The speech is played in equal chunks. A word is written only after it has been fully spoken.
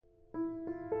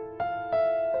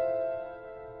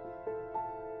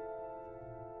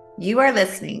You are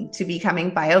listening to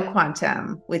Becoming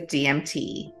BioQuantum with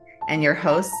DMT and your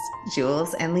hosts,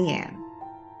 Jules and Leanne.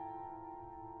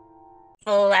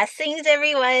 Blessings,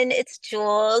 everyone. It's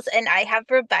Jules, and I have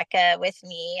Rebecca with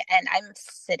me, and I'm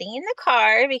sitting in the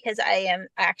car because I am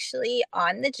actually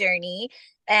on the journey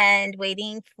and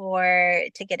waiting for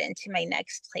to get into my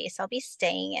next place I'll be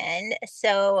staying in.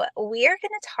 So we are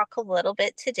going to talk a little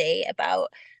bit today about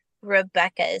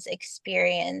Rebecca's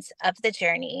experience of the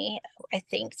journey. I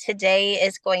think today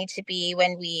is going to be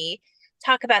when we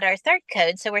talk about our third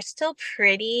code. So we're still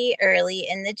pretty early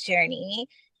in the journey.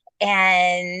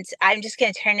 And I'm just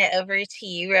going to turn it over to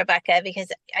you, Rebecca,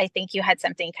 because I think you had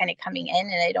something kind of coming in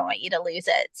and I don't want you to lose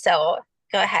it. So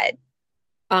go ahead.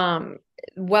 Um,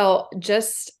 so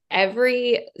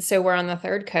we're on the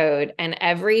third code, and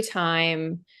every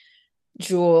time,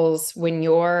 Jules, when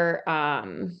you're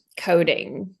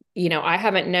coding, I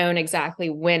haven't known exactly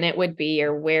when it would be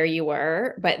or where you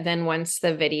were, but then once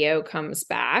the video comes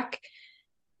back,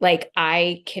 like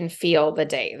I can feel the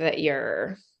day that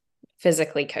you're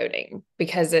physically coding,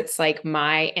 because it's like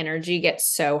my energy gets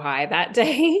so high that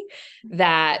day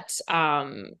that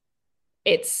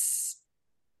it's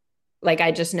like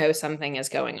I just know something is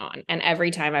going on. And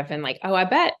every time I've been like, oh, I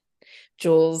bet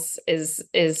Jules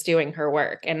is doing her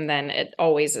work, and then it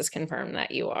always is confirmed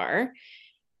that you are.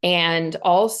 And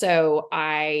also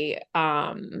I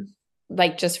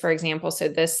like, just for example, so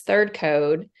this third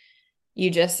code,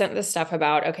 you just sent the stuff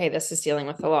about, okay, this is dealing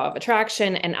with the law of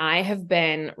attraction. And I have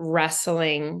been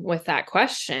wrestling with that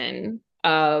question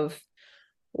of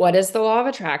what is the law of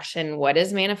attraction? What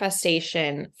is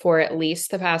manifestation for at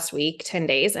least the past week, 10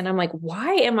 days? And I'm like,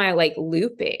 why am I like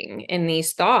looping in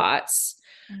these thoughts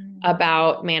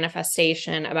about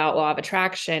manifestation, about law of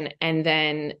attraction? And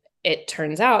then it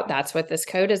turns out that's what this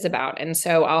code is about. And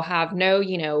so I'll have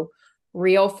no,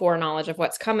 real foreknowledge of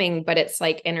what's coming, but it's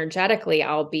like energetically,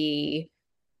 I'll be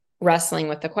wrestling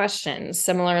with the questions.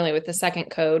 Similarly with the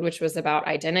second code, which was about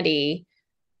identity,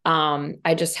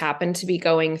 I just happened to be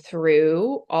going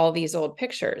through all these old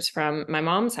pictures from my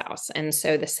mom's house. And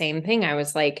so the same thing, I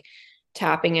was like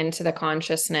tapping into the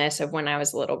consciousness of when I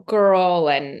was a little girl,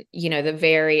 and, the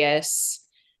various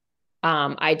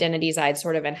identities I'd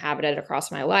sort of inhabited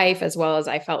across my life, as well as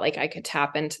I felt like I could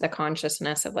tap into the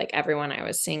consciousness of like everyone I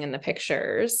was seeing in the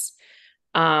pictures.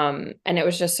 And it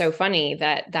was just so funny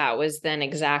that that was then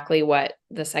exactly what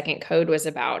the second code was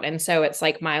about. And so it's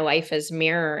like my life is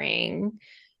mirroring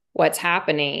what's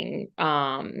happening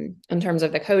in terms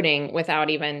of the coding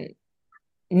without even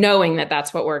knowing that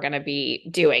that's what we're going to be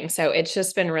doing. So it's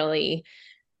just been really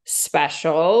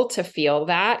special to feel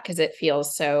that, because it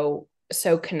feels so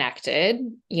connected,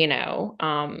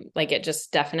 like it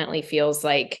just definitely feels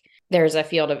like there's a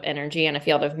field of energy and a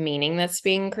field of meaning that's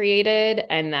being created,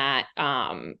 and that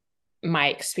my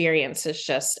experience is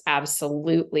just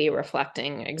absolutely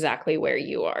reflecting exactly where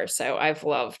you are. So I've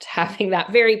loved having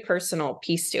that very personal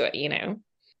piece to it.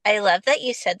 I love that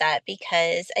you said that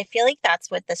because I feel like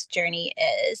that's what this journey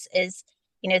is,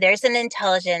 there's an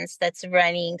intelligence that's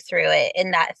running through it,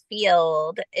 and that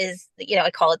field is, I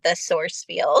call it the source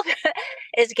field,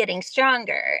 is getting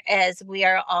stronger as we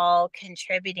are all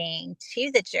contributing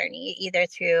to the journey, either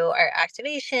through our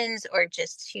activations or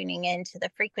just tuning into the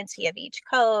frequency of each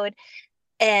code.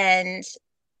 And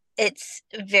it's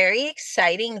very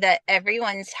exciting that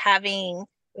everyone's having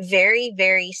very,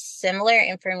 very similar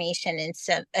information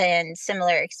and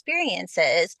similar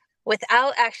experiences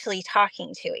without actually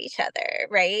talking to each other,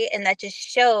 right? And that just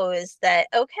shows that,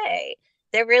 okay,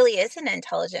 there really is an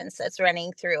intelligence that's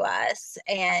running through us.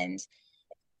 And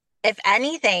if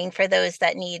anything, for those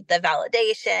that need the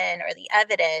validation or the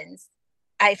evidence,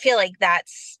 I feel like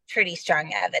that's pretty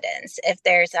strong evidence. If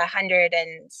there's 100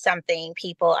 and something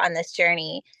people on this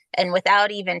journey, and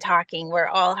without even talking, we're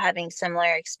all having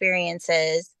similar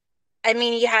experiences. I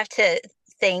mean, you have to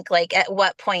think, like, at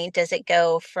what point does it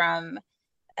go from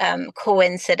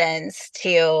coincidence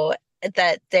to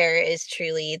that there is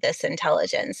truly this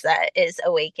intelligence that is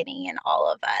awakening in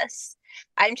all of us?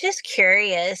 I'm just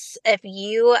curious if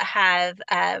you have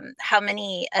how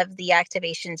many of the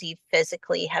activations you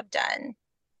physically have done.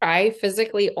 I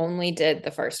physically only did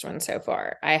the first one so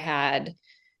far. I've had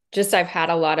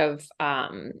a lot of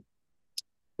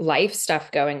life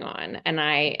stuff going on, and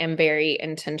I am very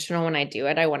intentional when I do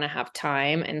it. I want to have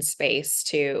time and space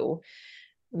to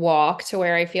walk to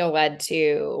where I feel led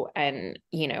to, and,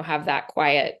 have that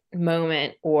quiet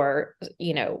moment, or,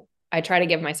 I try to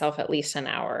give myself at least an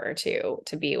hour or two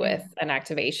to be with an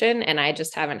activation, and I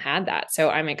just haven't had that. So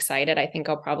I'm excited. I think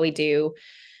I'll probably do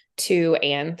 2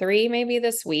 and 3 maybe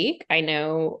this week. I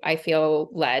know I feel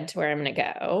led to where I'm going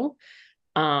to go.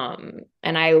 And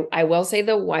I will say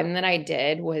the one that I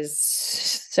did was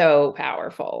so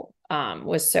powerful,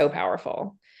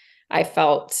 I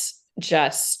felt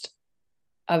just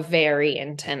a very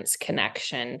intense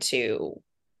connection to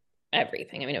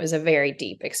everything. I mean, it was a very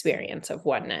deep experience of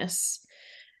oneness.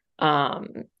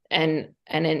 And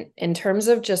in terms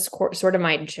of just sort of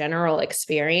my general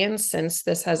experience since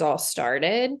this has all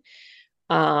started,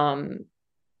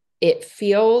 it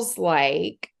feels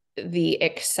like the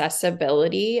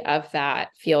accessibility of that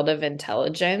field of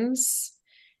intelligence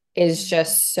is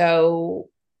just so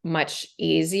much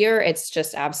easier. It's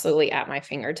just absolutely at my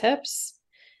fingertips.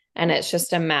 And it's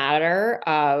just a matter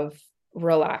of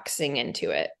relaxing into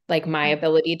it. Like my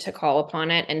ability to call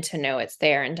upon it and to know it's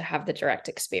there and to have the direct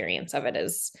experience of it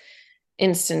is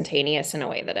instantaneous in a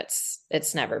way that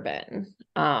it's never been.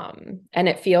 And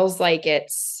it feels like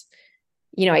it's,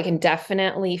 I can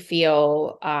definitely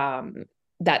feel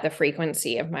that the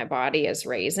frequency of my body is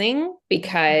raising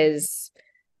because,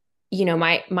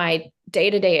 my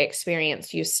day-to-day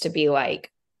experience used to be like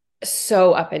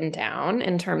so up and down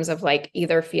in terms of like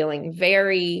either feeling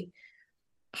very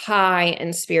high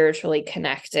and spiritually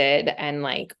connected and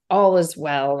like all is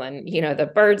well and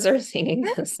the birds are singing,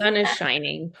 the sun is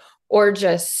shining, or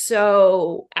just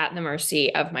so at the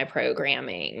mercy of my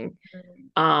programming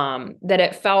that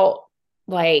it felt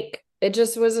like it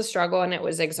just was a struggle and it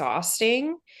was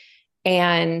exhausting.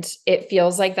 And it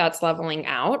feels like that's leveling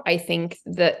out. I think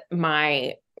that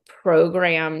my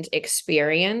programmed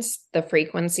experience, the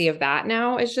frequency of that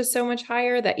now is just so much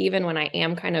higher that even when I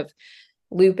am kind of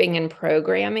looping and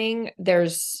programming,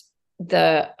 there's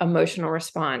the emotional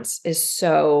response is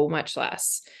so much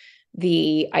less.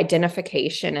 The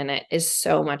identification in it is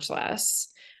so much less.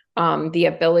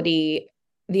 The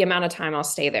amount of time I'll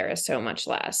stay there is so much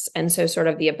less. And so sort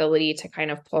of the ability to kind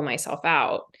of pull myself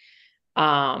out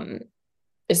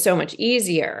is so much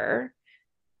easier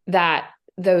that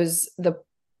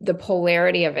the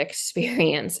polarity of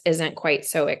experience isn't quite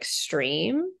so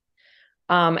extreme.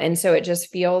 And so it just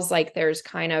feels like there's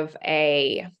kind of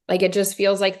it just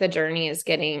feels like the journey is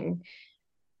getting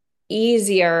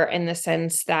easier in the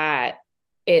sense that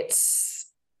it's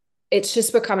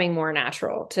just becoming more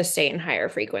natural to stay in higher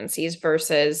frequencies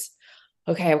versus,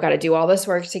 okay, I've got to do all this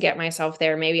work to get myself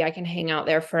there. Maybe I can hang out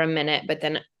there for a minute, but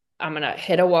then I'm going to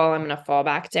hit a wall. I'm going to fall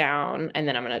back down and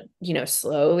then I'm going to,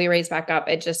 slowly raise back up.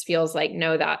 It just feels like,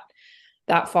 no,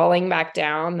 that falling back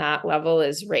down, that level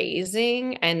is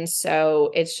raising. And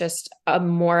so it's just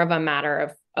more of a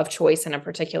matter of choice in a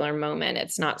particular moment.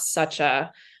 It's not such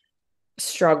a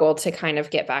struggle to kind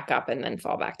of get back up and then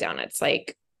fall back down. It's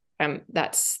like,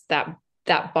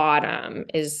 that bottom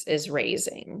is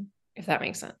raising, if that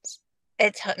makes sense.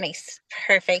 It makes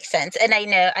perfect sense. And I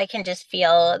know I can just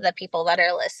feel the people that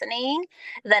are listening,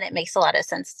 that it makes a lot of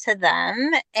sense to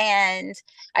them. And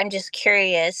I'm just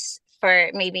curious for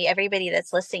maybe everybody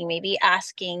that's listening, maybe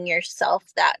asking yourself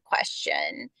that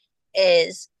question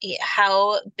is,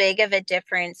 how big of a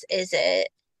difference is it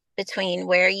between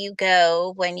where you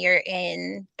go when you're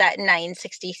in that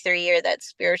 963 or that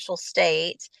spiritual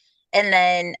state, and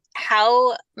then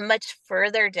how much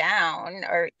further down,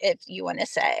 or if you want to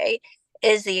say,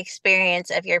 is the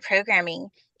experience of your programming?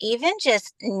 Even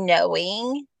just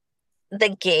knowing the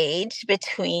gauge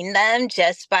between them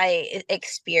just by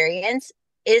experience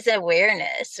is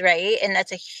awareness, right? And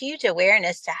that's a huge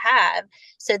awareness to have,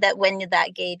 so that when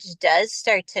that gauge does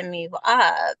start to move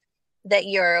up, that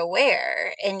you're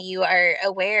aware and you are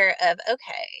aware of,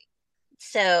 okay,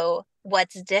 so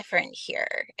what's different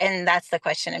here? And that's the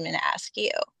question I'm going to ask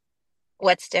you.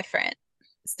 What's different?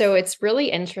 So it's really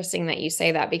interesting that you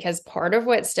say that, because part of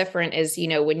what's different is,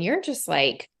 when you're just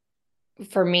like,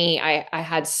 for me, I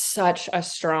had such a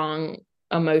strong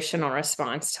emotional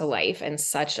response to life and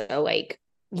such a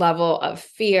level of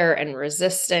fear and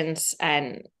resistance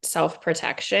and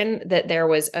self-protection that there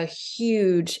was a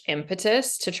huge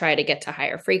impetus to try to get to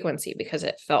higher frequency because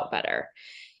it felt better.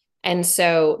 And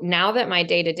so now that my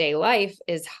day-to-day life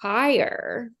is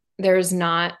higher, there's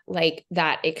not like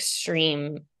that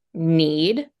extreme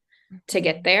need to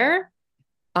get there.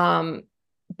 But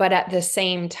at the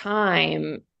same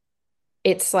time,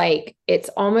 it's like, it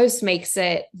almost makes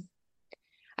it,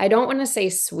 I don't want to say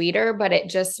sweeter, but it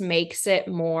just makes it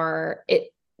more,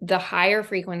 the higher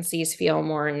frequencies feel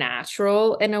more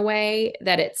natural in a way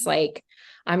that it's like,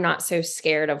 I'm not so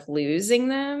scared of losing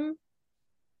them.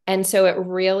 And so it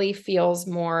really feels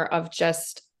more of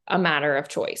just a matter of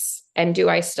choice. And do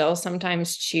I still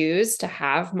sometimes choose to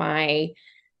have my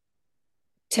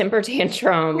temper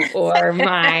tantrum or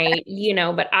my,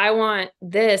 but I want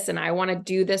this and I want to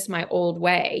do this my old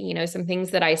way, some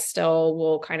things that I still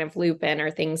will kind of loop in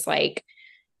are things like,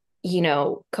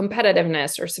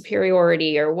 competitiveness or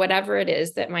superiority or whatever it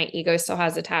is that my ego still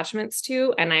has attachments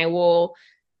to. And I will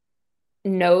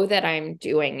know that I'm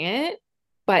doing it,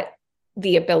 but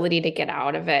the ability to get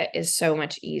out of it is so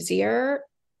much easier.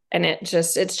 And it's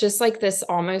just like this,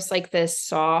 almost like this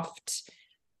soft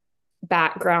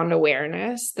background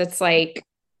awareness that's like,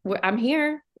 I'm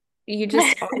here. All you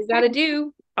got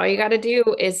to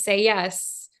do is say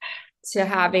yes to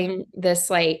having this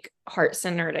like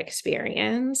heart-centered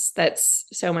experience that's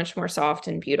so much more soft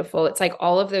and beautiful. It's like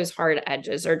all of those hard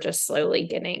edges are just slowly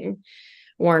getting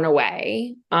worn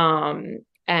away. And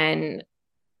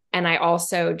I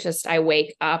also I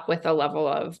wake up with a level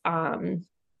of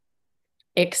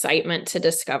excitement to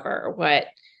discover what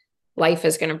life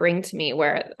is going to bring to me,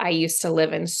 where I used to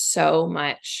live in so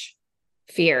much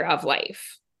fear of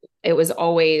life. It was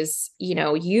always,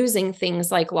 using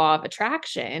things like law of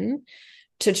attraction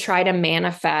to try to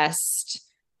manifest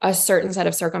a certain set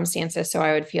of circumstances so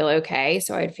I would feel okay,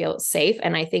 so I'd feel safe.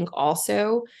 And I think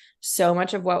also so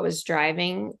much of what was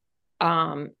driving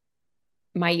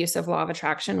my use of law of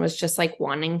attraction was just like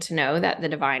wanting to know that the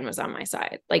divine was on my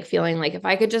side, like feeling like if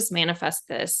I could just manifest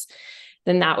this,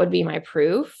 then that would be my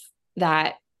proof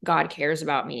that God cares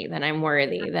about me, that I'm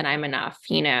worthy, that I'm enough,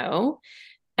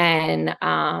 And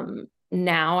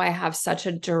now I have such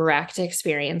a direct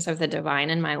experience of the divine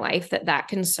in my life that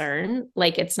concern,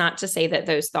 like, it's not to say that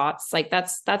those thoughts, like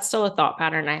that's still a thought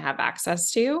pattern I have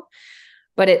access to,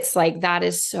 but it's like, that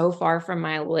is so far from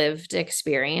my lived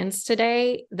experience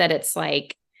today that it's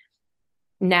like,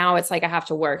 now it's like I have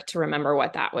to work to remember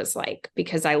what that was like,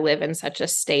 because I live in such a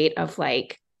state of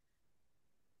like,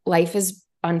 life is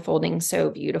unfolding so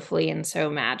beautifully and so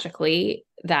magically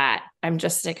that I'm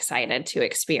just excited to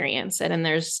experience it. And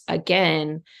there's,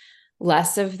 again,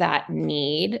 less of that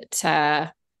need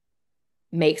to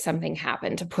make something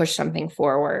happen, to push something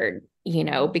forward,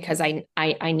 because I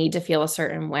need to feel a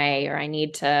certain way, or I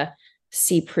need to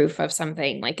see proof of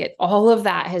something. Like all of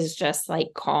that has just like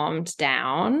calmed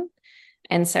down.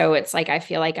 And so it's like, I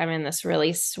feel like I'm in this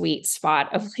really sweet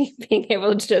spot of like being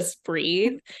able to just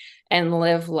breathe and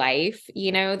live life,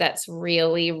 that's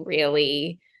really,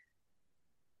 really,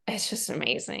 it's just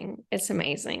amazing. It's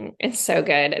amazing. It's so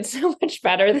good. It's so much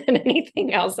better than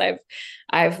anything else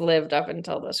I've lived up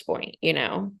until this point,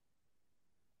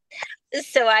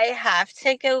 So I have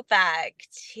to go back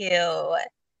to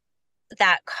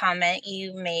that comment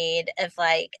you made of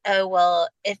like, oh, well,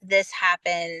 if this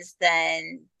happens,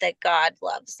 then that God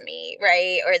loves me,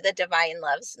 right? Or the divine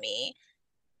loves me.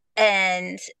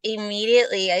 And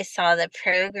immediately I saw the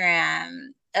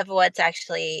program of what's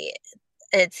actually,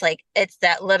 it's like, it's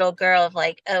that little girl of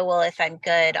like, oh, well, if I'm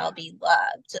good, I'll be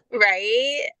loved,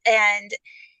 right? And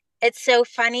it's so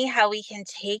funny how we can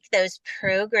take those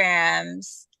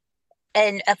programs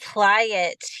and apply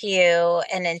it to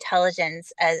an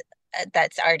intelligence as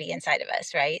that's already inside of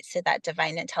us, right? So that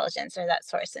divine intelligence or that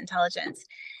source intelligence.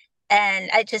 And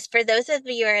I just, for those of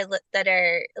you that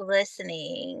are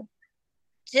listening,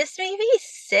 just maybe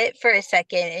sit for a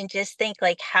second and just think,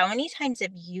 like, how many times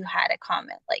have you had a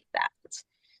comment like that?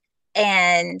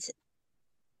 And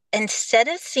instead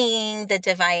of seeing the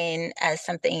divine as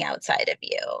something outside of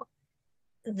you,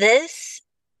 this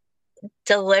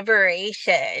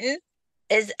deliberation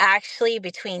is actually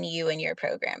between you and your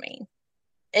programming.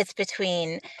 It's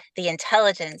between the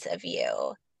intelligence of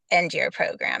you and your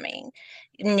programming.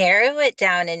 Narrow it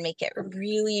down and make it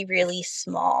really, really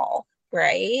small,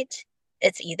 right?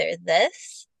 It's either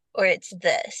this or it's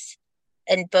this.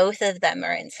 And both of them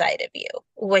are inside of you.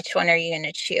 Which one are you going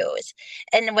to choose?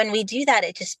 And when we do that,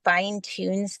 it just fine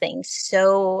tunes things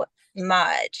so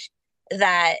much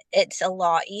that it's a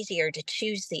lot easier to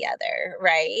choose the other,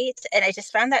 right? And I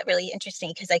just found that really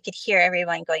interesting because I could hear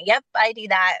everyone going, yep, I do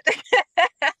that.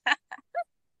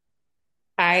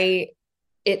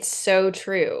 It's so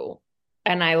true.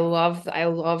 And I love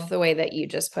the way that you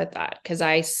just put that, because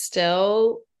I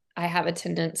have a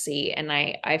tendency, and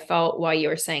I felt while you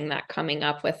were saying that, coming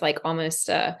up with like almost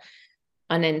an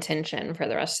intention for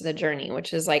the rest of the journey,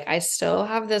 which is like, I still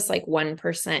have this like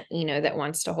 1%, that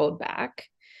wants to hold back.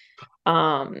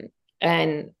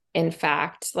 And in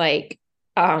fact, like,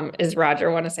 is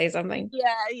Roger want to say something?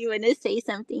 Yeah, you want to say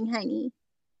something, honey?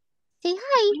 Say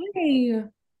hi. Hey.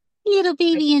 Little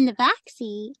baby in the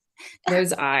backseat.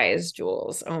 Those eyes,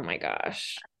 Jules. Oh my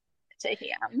gosh. To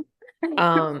him.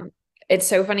 It's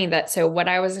so funny so what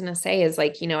I was gonna say is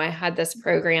like, I had this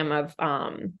program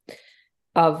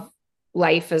of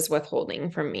life is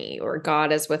withholding from me, or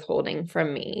God is withholding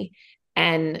from me.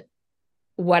 And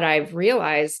what I've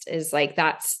realized is like,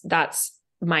 that's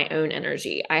my own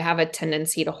energy. I have a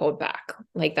tendency to hold back.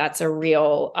 Like that's a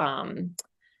real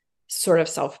sort of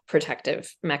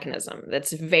self-protective mechanism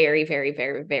that's very, very,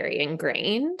 very, very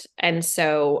ingrained. And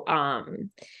so,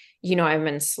 you know, I've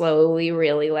been slowly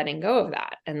really letting go of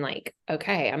that and like,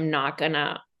 okay, I'm not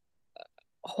gonna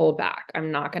hold back.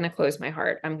 I'm not gonna close my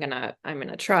heart. I'm gonna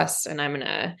trust, and I'm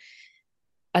gonna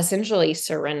essentially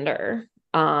surrender.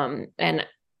 And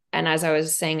as I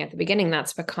was saying at the beginning,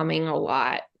 that's becoming a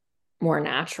lot more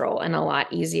natural and a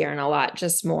lot easier and a lot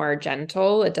just more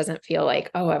gentle. It doesn't feel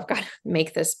like, oh, I've got to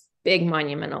make this big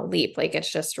monumental leap. Like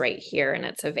it's just right here and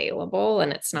it's available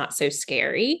and it's not so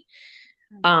scary.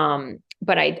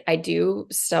 But I do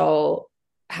still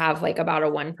have like about a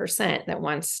 1% that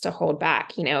wants to hold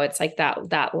back. You know, it's like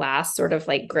that last sort of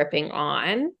like gripping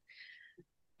on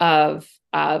of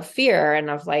fear and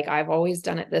of like, I've always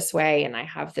done it this way, and I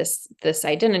have this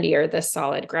identity or this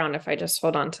solid ground if I just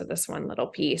hold on to this one little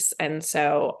piece. And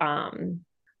so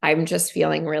I'm just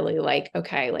feeling really like,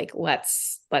 okay, like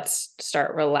let's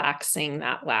start relaxing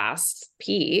that last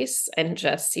piece and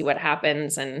just see what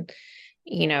happens. And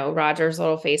you know, Roger's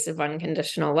little face of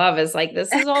unconditional love is like,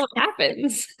 this is all that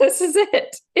happens. This is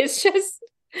it. It's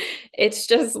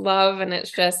just love, and it's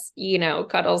just, you know,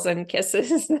 cuddles and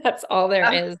kisses. That's all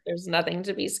there is. There's nothing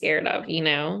to be scared of, you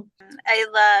know? I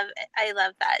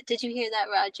love that. Did you hear that,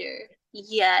 Roger?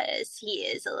 Yes,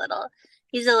 he's a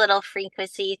little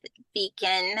frequency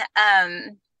beacon.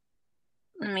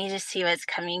 Let me just see what's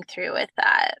coming through with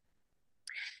that.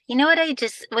 You know what?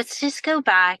 Let's just go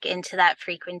back into that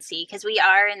frequency, because we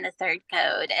are in the third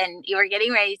code and you're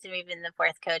getting ready to move in the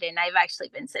fourth code. And I've actually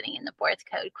been sitting in the fourth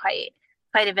code quite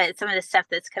a bit. Some of the stuff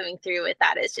that's coming through with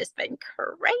that has just been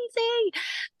crazy.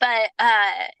 But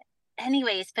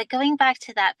anyways, but going back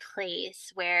to that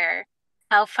place where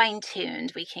how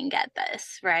fine-tuned we can get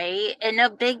this, right? And a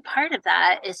big part of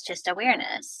that is just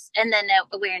awareness. And then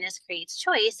awareness creates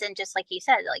choice. And just like you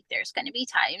said, like there's going to be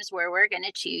times where we're going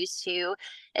to choose to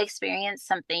experience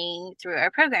something through our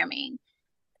programming.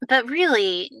 But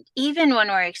really, even when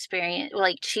we're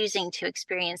choosing to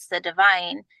experience the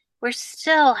divine, we're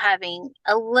still having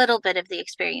a little bit of the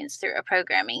experience through our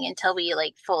programming until we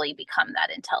like fully become that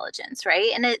intelligence,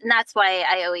 right? And that's why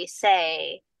I always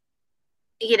say,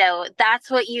 you know, that's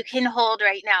what you can hold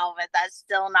right now, but that's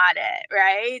still not it,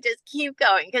 right? Just keep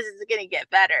going, because it's going to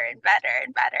get better and better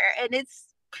and better. And it's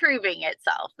proving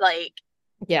itself. Like,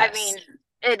 Yes. I mean,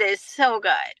 it is so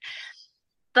good.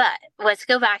 But let's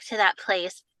go back to that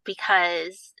place,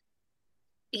 because,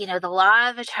 you know, the law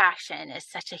of attraction is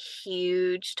such a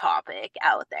huge topic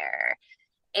out there.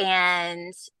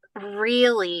 And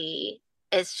really,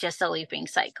 it's just a looping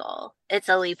cycle. It's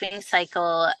a looping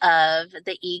cycle of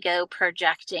the ego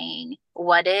projecting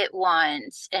what it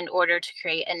wants in order to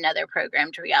create another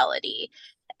programmed reality.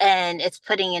 And it's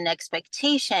putting an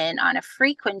expectation on a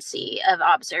frequency of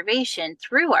observation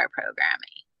through our programming.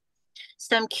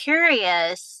 So I'm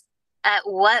curious, at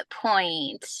what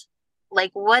point,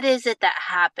 like, what is it that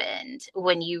happened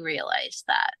when you realized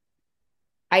that?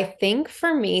 I think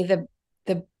for me, the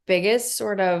biggest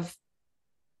sort of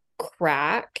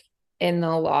crack in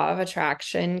the law of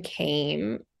attraction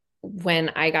came when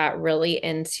I got really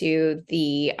into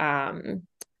the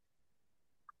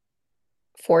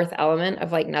fourth element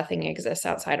of like nothing exists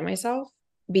outside of myself,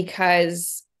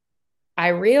 because I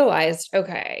realized,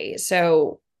 okay,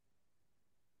 so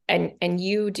and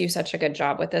you do such a good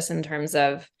job with this in terms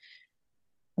of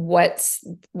what's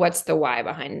the why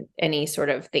behind any sort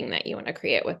of thing that you want to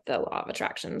create with the law of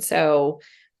attraction. So,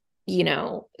 you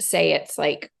know, say it's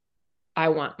like, I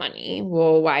want money.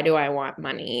 Well, why do I want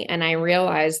money? And I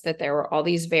realized that there were all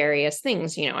these various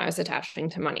things, you know, I was attaching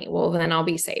to money. Well, then I'll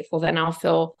be safe. Well, then I'll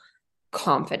feel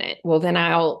confident. Well, then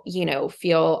I'll, you know,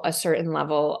 feel a certain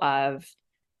level of,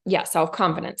 yeah,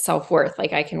 self-confidence, self-worth.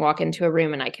 Like I can walk into a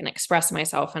room and I can express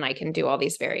myself and I can do all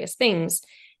these various things.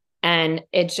 And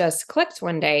it just clicked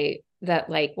one day that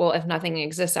like, well, if nothing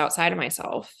exists outside of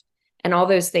myself, and all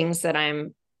those things that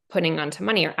I'm putting onto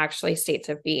money are actually states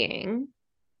of being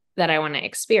that I want to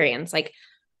experience. Like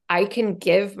I can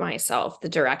give myself the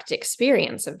direct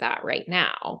experience of that right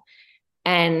now.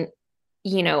 And,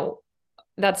 you know,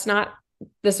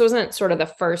 this wasn't sort of the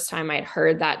first time I'd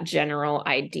heard that general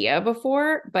idea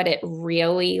before, but it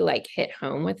really like hit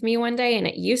home with me one day. And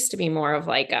it used to be more of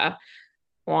like a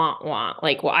want,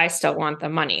 like, well, I still want the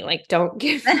money. Like, don't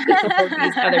give me all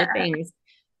these other things.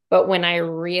 But when I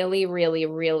really, really,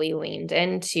 really leaned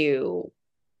into,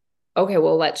 okay,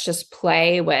 well, let's just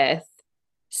play with,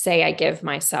 say I give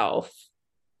myself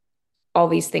all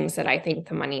these things that I think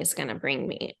the money is going to bring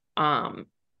me.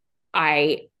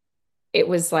 It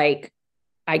was like,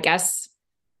 I guess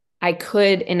I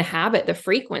could inhabit the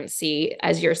frequency,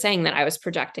 as you're saying, that I was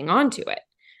projecting onto it.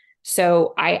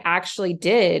 So I actually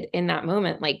did in that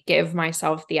moment, like give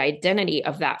myself the identity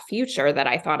of that future that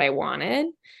I thought I wanted.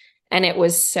 And it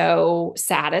was so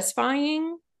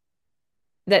satisfying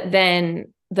that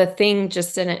then the thing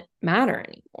just didn't matter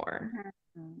anymore.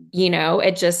 You know,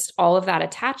 it just, all of that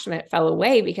attachment fell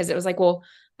away because it was like, well,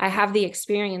 I have the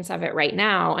experience of it right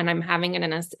now, and I'm having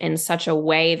it in such a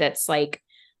way that's like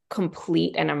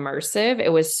complete and immersive.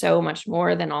 It was so much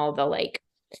more than all the like,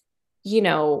 you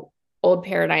know, old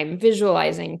paradigm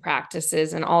visualizing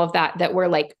practices and all of that, that were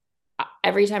like,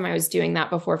 every time I was doing that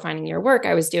before finding your work,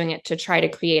 I was doing it to try to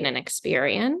create an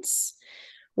experience.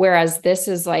 Whereas this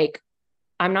is like,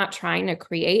 I'm not trying to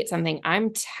create something.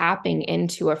 I'm tapping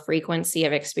into a frequency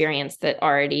of experience that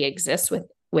already exists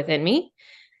within me.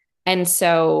 And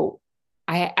so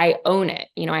I own it.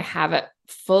 You know, I have it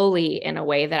fully in a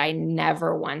way that I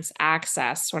never once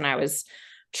accessed when I was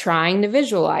trying to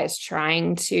visualize,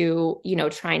 trying to, you know,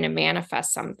 trying to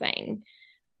manifest something.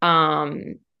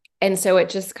 And so it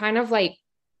just kind of like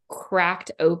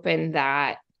cracked open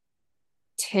that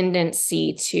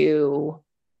tendency to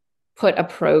put a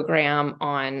program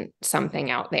on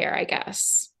something out there, I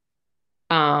guess.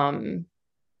 And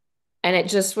it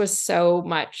just was so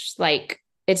much like,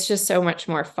 it's just so much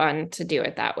more fun to do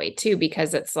it that way too,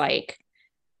 because it's like,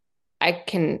 I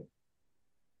can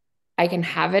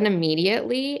have it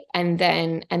immediately. And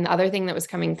then, and the other thing that was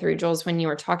coming through, Jules, when you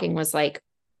were talking was like,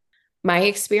 my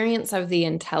experience of the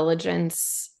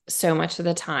intelligence so much of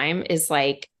the time is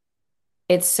like,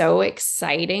 it's so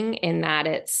exciting in that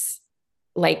it's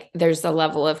like, there's the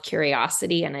level of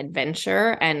curiosity and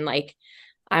adventure. And like,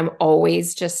 I'm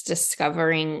always just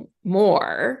discovering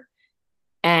more.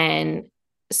 And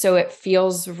so it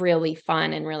feels really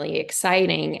fun and really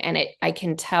exciting. And I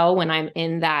can tell when I'm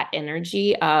in that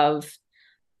energy of,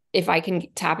 if I can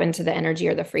tap into the energy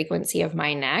or the frequency of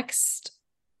my next,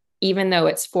 even though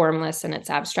it's formless and it's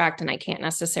abstract and I can't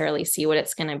necessarily see what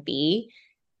it's going to be,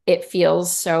 it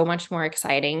feels so much more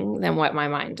exciting than what my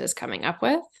mind is coming up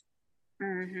with.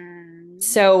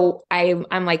 So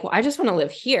I'm like, well, I just want to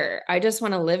live here. I just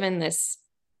want to live in this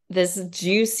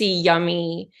juicy,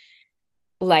 yummy,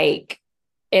 like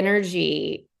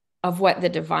energy of what the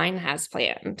divine has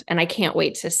planned. And I can't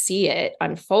wait to see it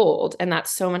unfold. And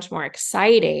that's so much more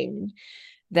exciting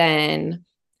than,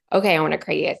 okay, I want to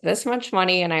create this much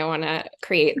money and I want to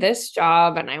create this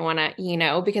job and I want to, you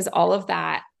know, because all of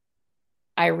that,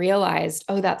 I realized,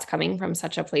 oh, that's coming from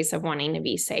such a place of wanting to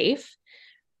be safe,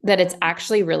 that it's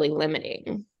actually really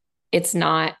limiting. It's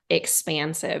not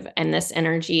expansive. And this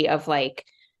energy of like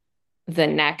the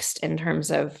next in terms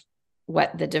of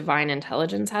what the divine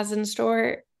intelligence has in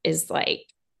store is like,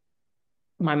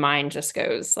 my mind just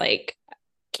goes like,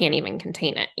 can't even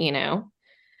contain it, you know?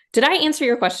 Did I answer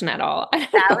your question at all? That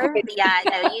was, yeah,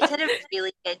 no, you did a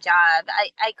really good job.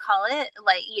 I call it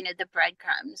like, you know, the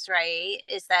breadcrumbs, right?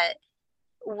 Is that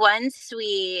once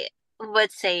we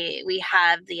would say we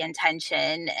have the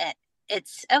intention,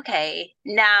 it's okay.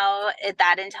 Now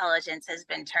that intelligence has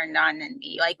been turned on in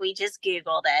me. Like we just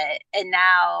Googled it. And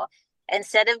now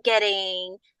instead of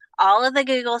getting all of the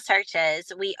Google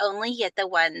searches, we only get the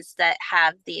ones that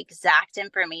have the exact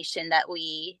information that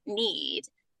we need.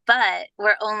 But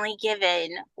we're only given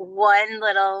one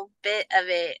little bit of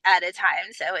it at a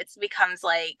time, so it becomes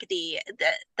like the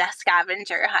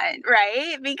scavenger hunt,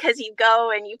 right? Because you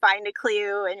go and you find a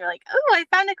clue, and you're like, "Oh, I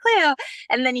found a clue,"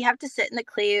 and then you have to sit in the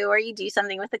clue, or you do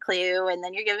something with the clue, and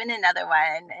then you're given another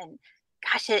one. And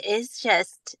gosh, it is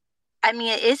just, I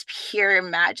mean, it is pure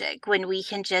magic when we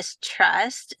can just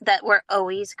trust that we're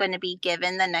always going to be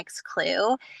given the next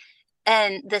clue.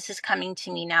 And this is coming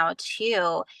to me now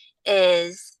too,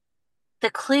 is the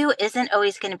clue isn't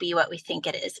always going to be what we think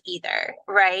it is either,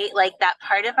 right? Like that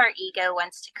part of our ego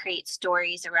wants to create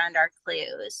stories around our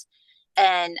clues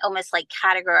and almost like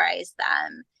categorize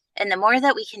them. And the more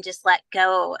that we can just let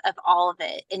go of all of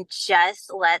it and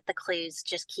just let the clues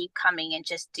just keep coming and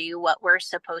just do what we're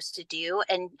supposed to do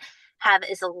and have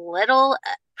as little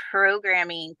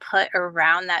programming put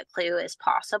around that clue as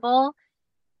possible,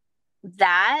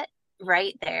 that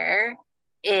right there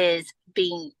is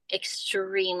being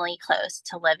extremely close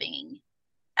to living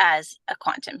as a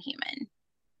quantum human.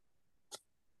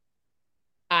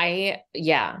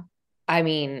 Yeah. I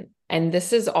mean, and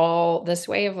this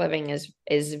way of living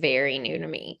is very new to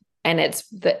me. And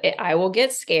I will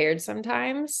get scared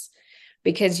sometimes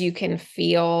because you can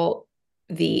feel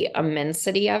the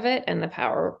immensity of it and the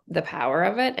power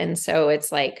of it. And so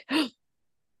it's like,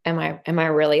 am I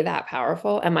really that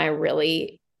powerful? Am I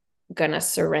really gonna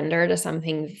surrender to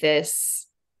something this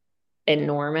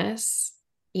enormous,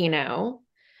 you know?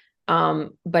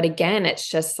 But again, it's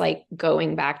just like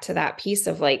going back to that piece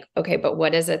of like, okay, but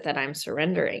what is it that I'm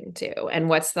surrendering to? And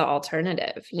what's the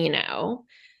alternative,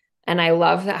 And I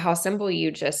love that how simple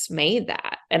you just made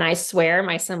that. And I swear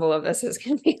my symbol of this is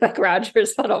going to be like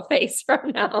Roger's little face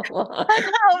from now on.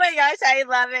 Oh my gosh, I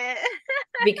love it.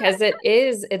 Because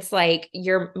it's like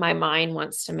my mind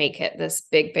wants to make it this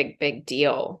big, big, big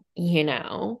deal,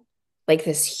 like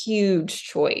this huge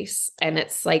choice. And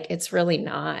it's like, it's really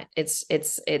not. It's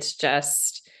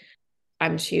just,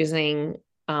 I'm choosing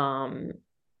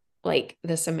like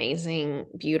this amazing,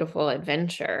 beautiful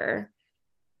adventure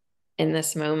in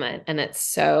this moment. And it's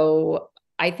so,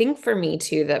 I think for me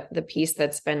too, the piece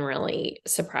that's been really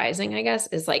surprising, I guess,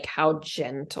 is like how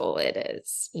gentle it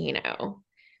is,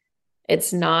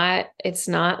 It's not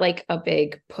like a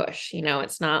big push,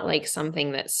 it's not like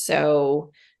something that's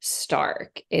so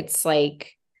stark. It's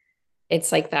like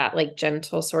that like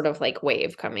gentle sort of like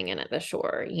wave coming in at the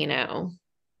shore.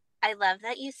 I love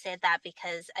that you said that,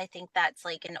 because I think that's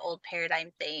like an old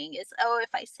paradigm thing is, oh, if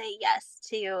I say yes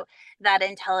to that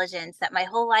intelligence, that my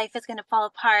whole life is going to fall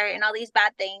apart and all these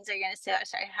bad things are going to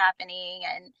start happening.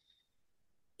 And,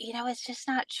 it's just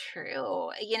not true.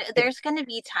 There's going to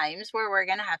be times where we're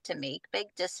going to have to make big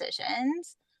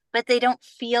decisions, but they don't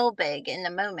feel big in the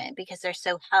moment because they're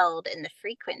so held in the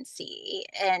frequency.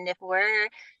 And if we're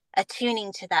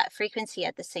attuning to that frequency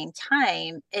at the same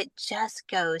time, it just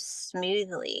goes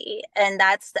smoothly. And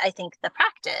that's, I think, the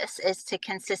practice is to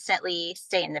consistently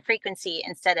stay in the frequency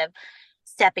instead of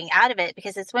stepping out of it,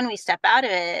 because it's when we step out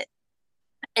of it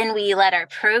and we let our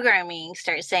programming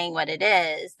start saying what it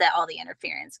is that all the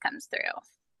interference comes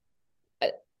through.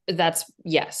 That's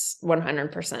yes,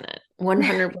 100% it.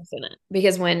 100% it.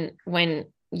 Because when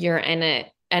you're in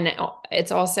it, and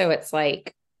it's also, it's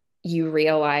like you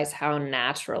realize how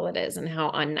natural it is and how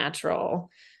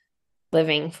unnatural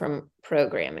living from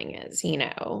programming is,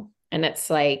 and it's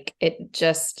like,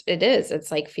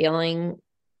 it's like feeling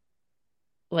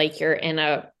like you're in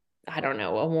I don't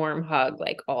know, a warm hug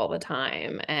like all the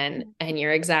time. And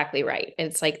you're exactly right.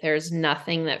 It's like, there's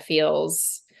nothing that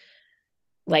feels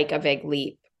like a big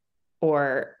leap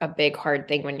or a big hard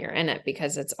thing when you're in it,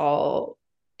 because it's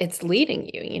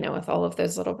leading you, with all of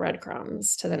those little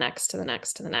breadcrumbs to the next, to the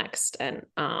next, to the next. And,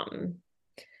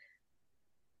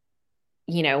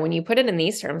 when you put it in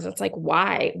these terms, it's like,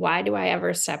 why do I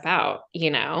ever step out,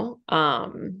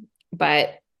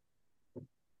 but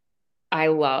I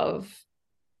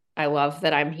love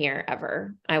that I'm here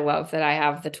ever. I love that I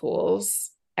have the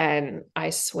tools, and I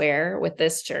swear with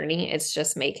this journey, it's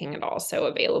just making it all so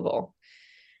available.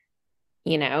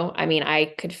 I mean, I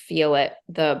could feel it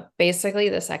basically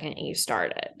the second you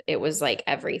started, it was like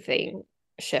everything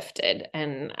shifted,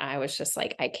 and I was just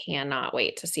like, I cannot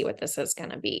wait to see what this is going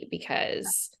to be,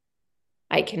 because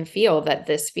I can feel that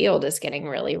this field is getting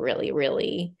really, really,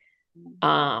 really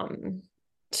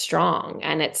strong,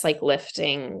 and it's like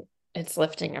lifting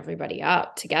everybody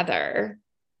up together.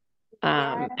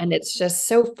 And it's just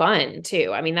so fun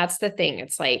too. I mean, that's the thing.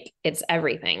 It's like, it's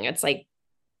everything. It's like,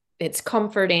 it's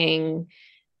comforting,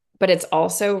 but it's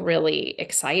also really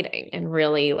exciting and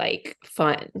really like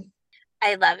fun.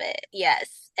 I love it.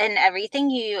 Yes. And everything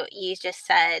you just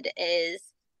said is,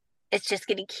 it's just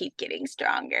going to keep getting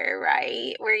stronger,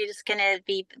 right? We're just going to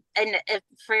be, and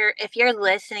if you're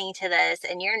listening to this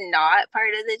and you're not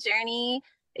part of the journey,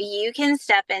 you can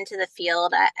step into the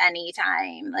field at any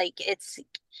time. Like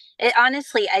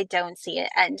honestly, I don't see it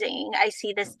ending. I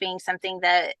see this being something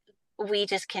that we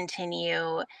just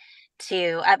continue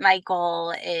to. My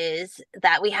goal is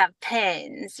that we have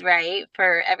pins, right,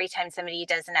 for every time somebody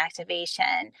does an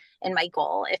activation. And my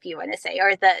goal, if you want to say,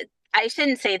 I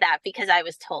shouldn't say that, because I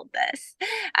was told this.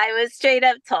 I was straight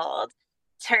up told,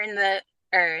 turn the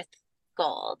earth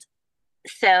gold.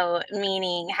 So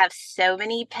meaning have so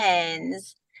many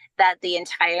pins that the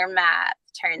entire map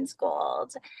turns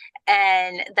gold.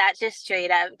 And that just straight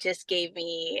up just gave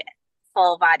me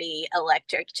full body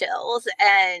electric chills.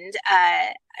 And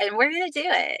we're going to do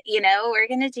it. We're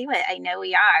going to do it. I know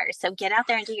we are. So get out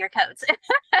there and do your codes.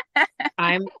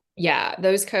 Yeah,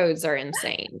 those codes are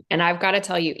insane. And I've got to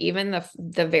tell you, even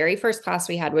the very first class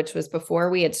we had, which was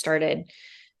before we had started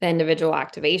the individual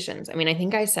activations. I mean, I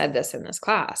think I said this in this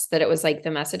class, that it was like the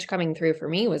message coming through for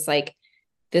me was like,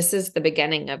 this is the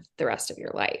beginning of the rest of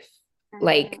your life. Mm-hmm.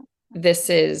 Like, this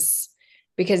is,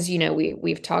 because,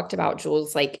 we've talked about,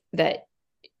 Jules, like that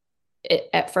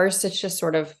at first it's just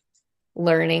sort of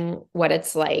learning what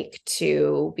it's like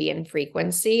to be in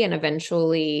frequency, and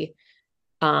eventually,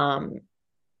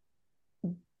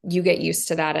 you get used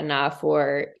to that enough,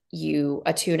 or you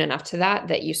attune enough to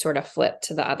that you sort of flip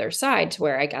to the other side, to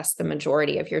where I guess the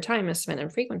majority of your time is spent in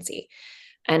frequency.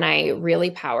 And I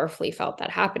really powerfully felt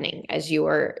that happening as you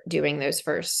were doing the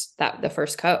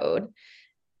first code.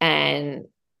 And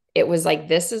it was like,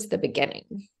 this is the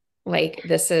beginning. Like,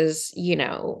 this is,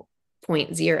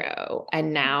 point zero.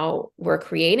 And now we're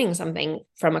creating something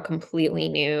from a completely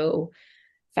new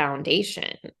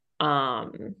foundation.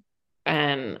 And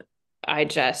I'm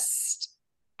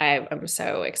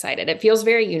so excited. It feels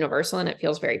very universal and it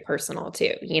feels very personal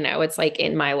too. It's like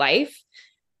in my life,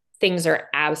 things are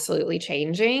absolutely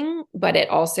changing, but it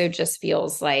also just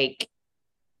feels like,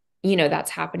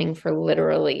 that's happening for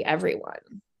literally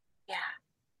everyone. Yeah,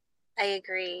 I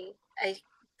agree.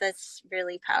 That's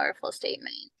really powerful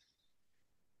statement.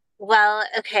 Well,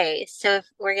 okay, so if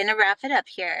we're going to wrap it up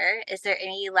here, is there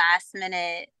any last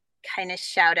minute kind of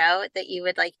shout out that you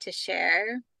would like to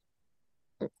share?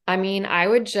 I mean, I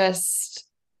would just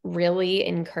really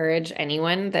encourage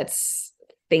anyone that's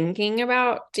thinking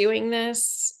about doing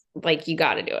this, like, you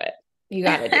got to do it. You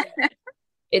got to do it.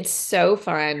 It's so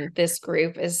fun. This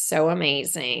group is so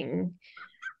amazing.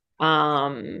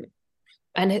 And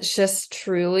it's just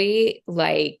truly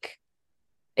like,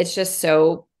 it's just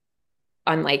so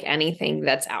unlike anything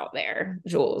that's out there.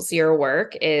 Jules, your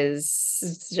work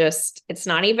is just, it's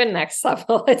not even next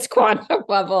level, it's quantum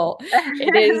level.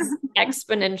 It is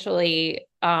exponentially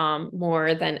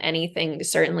more than anything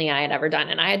certainly I had ever done.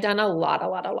 And I had done a lot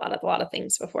of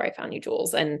things before I found you,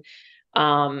 Jules. And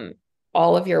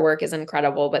all of your work is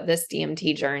incredible, but this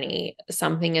DMT journey,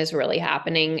 something is really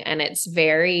happening, and it's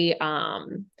very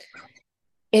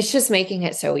it's just making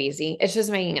it so easy. It's just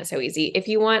making it so easy. If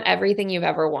you want everything you've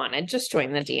ever wanted, just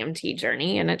join the DMT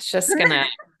journey, and it's just gonna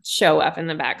show up in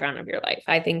the background of your life.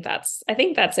 I think that's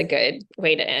a good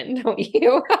way to end, don't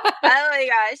you? Oh my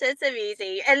gosh, that's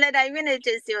amazing. And then I'm gonna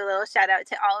just do a little shout out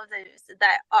to all of those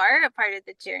that are a part of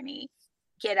the journey.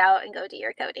 Get out and go do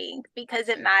your coding, because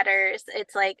it matters.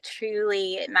 It's like,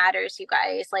 truly, it matters, you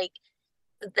guys. Like,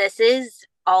 this is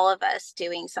all of us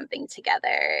doing something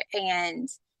together, and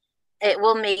it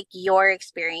will make your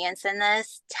experience in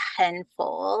this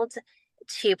tenfold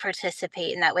to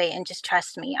participate in that way. And just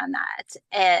trust me on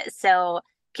that. So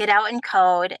get out and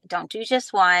code. Don't do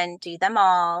just one, do them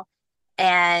all,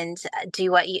 and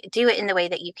do it in the way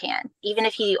that you can. Even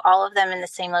if you do all of them in the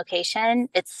same location,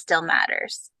 it still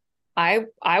matters. I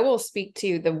will speak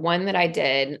to the one that I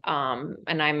did,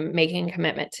 and I'm making a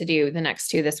commitment to do the next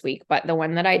two this week, but the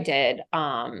one that I did,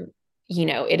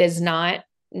 it is not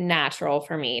natural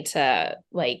for me to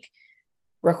like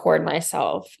record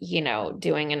myself,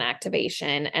 doing an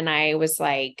activation. And I was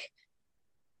like,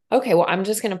 okay, well, I'm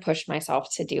just going to push myself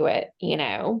to do it,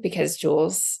 because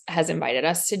Jules has invited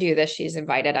us to do this. She's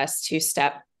invited us to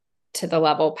step to the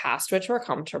level past which we're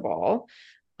comfortable,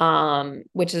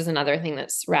 which is another thing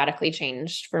that's radically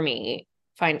changed for me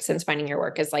since finding your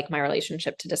work, is like my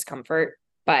relationship to discomfort.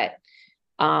 But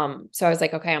so I was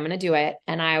like, okay, I'm going to do it.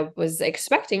 And I was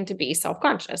expecting to be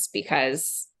self-conscious,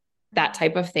 because that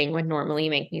type of thing would normally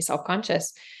make me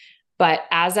self-conscious. But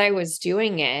as I was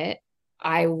doing it,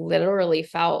 I literally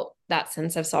felt that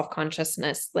sense of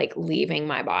self-consciousness like leaving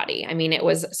my body. I mean, it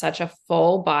was such a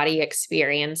full body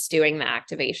experience doing the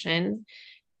activation,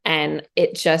 and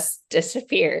it just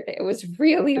disappeared. It was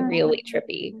really, really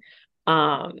trippy.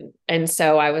 And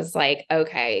so I was like,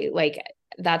 okay, like,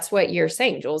 that's what you're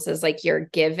saying, Jules, is like, you're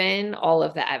given all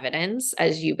of the evidence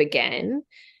as you begin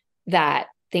that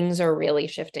things are really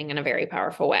shifting in a very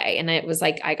powerful way. And it was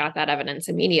like, I got that evidence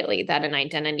immediately, that an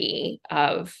identity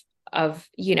of,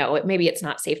 maybe it's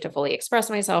not safe to fully express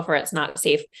myself, or it's not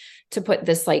safe to put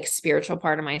this like spiritual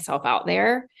part of myself out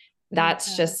there.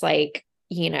 That's just like,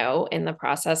 in the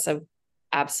process of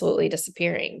absolutely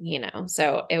disappearing,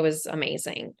 so it was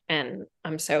amazing. And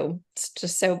I'm just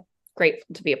so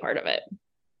grateful to be a part of it.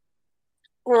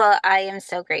 Well, I am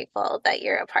so grateful that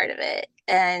you're a part of it.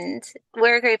 And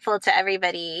we're grateful to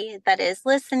everybody that is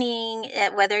listening,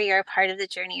 whether you're a part of the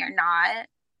journey or not.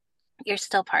 You're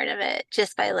still part of it.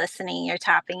 Just by listening, you're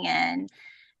tapping in,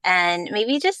 and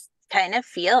maybe just kind of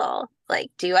feel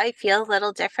like, do I feel a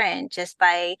little different just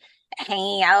by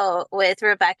hanging out with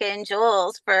Rebecca and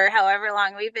Jules for however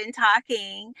long we've been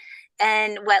talking?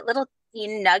 And what little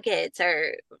nuggets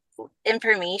or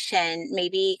information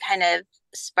maybe kind of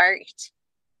sparked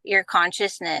your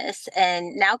consciousness,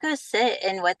 and now go sit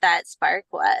in what that spark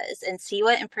was and see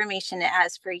what information it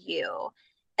has for you,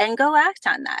 and go act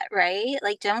on that, right?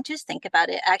 Like, don't just think about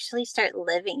it, actually start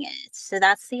living it. So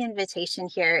that's the invitation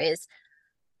here, is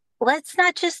let's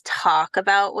not just talk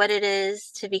about what it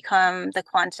is to become the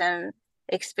quantum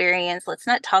experience. Let's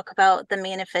not talk about the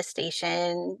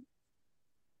manifestation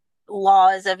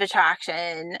laws of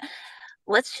attraction.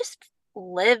 Let's just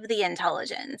live the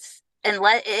intelligence and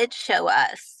let it show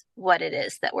us what it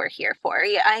is that we're here for.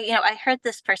 I heard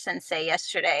this person say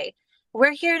yesterday,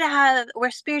 we're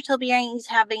spiritual beings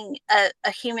having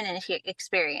a human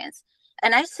experience.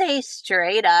 And I say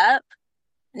straight up,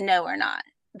 no, we're not.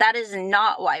 That is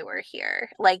not why we're here.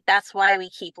 Like, that's why we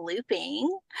keep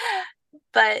looping.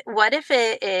 But what if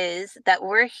it is that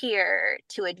we're here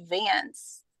to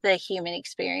advance the human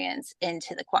experience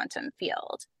into the quantum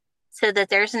field so that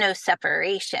there's no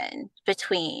separation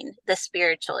between the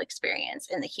spiritual experience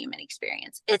and the human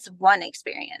experience? It's one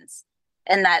experience,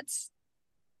 and that's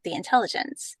the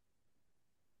intelligence.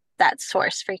 That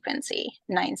source frequency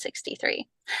 963.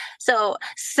 So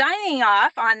signing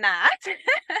off on that.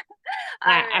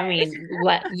 Yeah, I mean,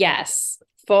 yes,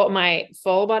 full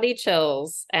body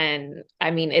chills. And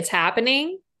I mean, it's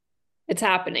happening. It's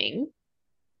happening.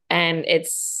 And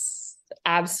it's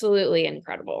absolutely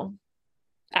incredible.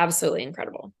 Absolutely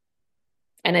incredible.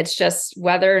 And it's just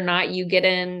whether or not you get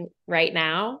in right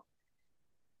now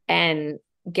and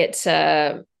get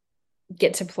to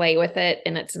play with it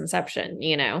in its inception,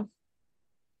 you know?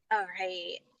 All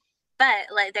right. But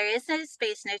like, there is no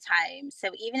space, no time.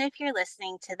 So even if you're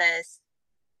listening to this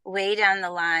way down the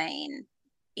line,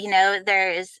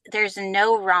 there's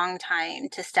no wrong time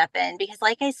to step in, because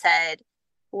like I said,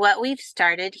 what we've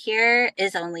started here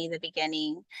is only the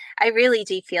beginning. I really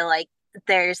do feel like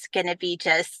this is going to be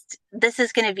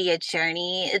a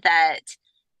journey that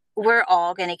we're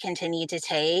all going to continue to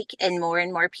take, and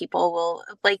more people will,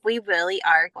 like, we really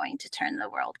are going to turn the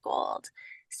world gold.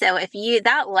 So if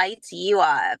that lights you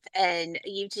up and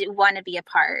you want to be a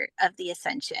part of the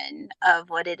ascension of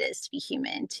what it is to be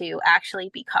human, to actually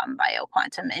become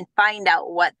BioQuantum and find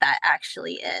out what that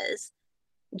actually is,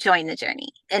 join the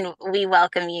journey. And we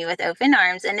welcome you with open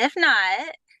arms. And if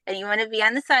not, and you want to be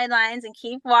on the sidelines and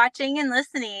keep watching and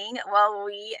listening, well,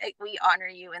 we honor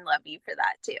you and love you for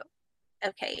that too.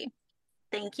 Okay.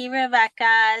 Thank you,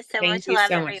 Rebecca. So Thank much you love,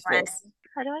 so much, everyone. Jules.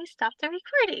 How do I stop the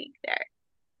recording there?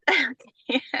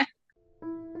 Okay.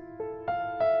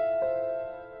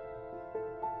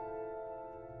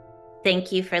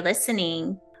 Thank you for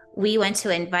listening. We want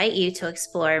to invite you to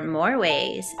explore more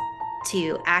ways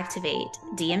to activate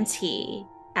DMT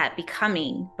at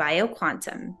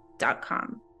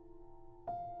becomingbioquantum.com.